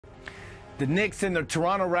The Knicks and the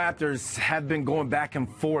Toronto Raptors have been going back and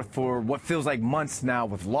forth for what feels like months now,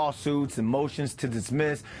 with lawsuits and motions to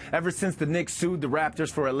dismiss ever since the Knicks sued the Raptors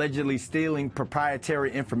for allegedly stealing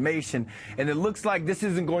proprietary information. And it looks like this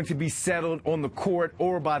isn't going to be settled on the court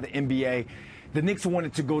or by the NBA. The Knicks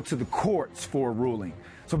wanted to go to the courts for a ruling.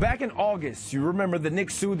 So back in August, you remember the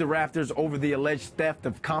Knicks sued the Raptors over the alleged theft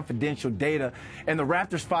of confidential data, and the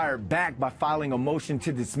Raptors fired back by filing a motion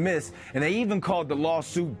to dismiss, and they even called the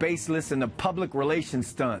lawsuit baseless and a public relations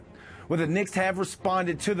stunt. Well, the Knicks have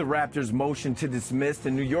responded to the Raptors' motion to dismiss,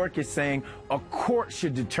 and New York is saying a court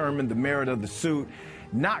should determine the merit of the suit,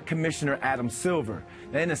 not Commissioner Adam Silver.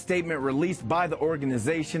 In a statement released by the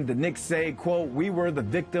organization, the Knicks say, quote, "We were the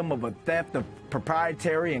victim of a theft of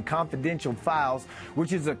proprietary and confidential files,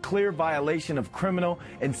 which is a clear violation of criminal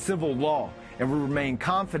and civil law, and we remain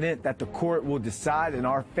confident that the court will decide in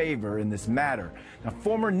our favor in this matter." Now,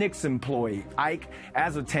 former Knicks employee Ike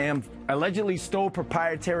Azotam allegedly stole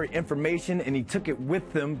proprietary information, and he took it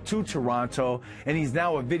with him to Toronto, and he's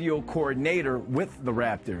now a video coordinator with the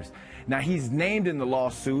Raptors. Now, he's named in the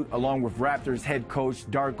lawsuit along with Raptors head coach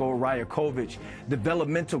Darko Rajakovic,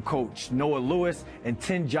 developmental coach Noah Lewis, and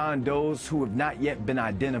 10 John Does who have not yet been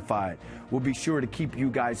identified. We'll be sure to keep you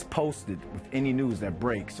guys posted with any news that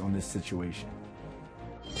breaks on this situation.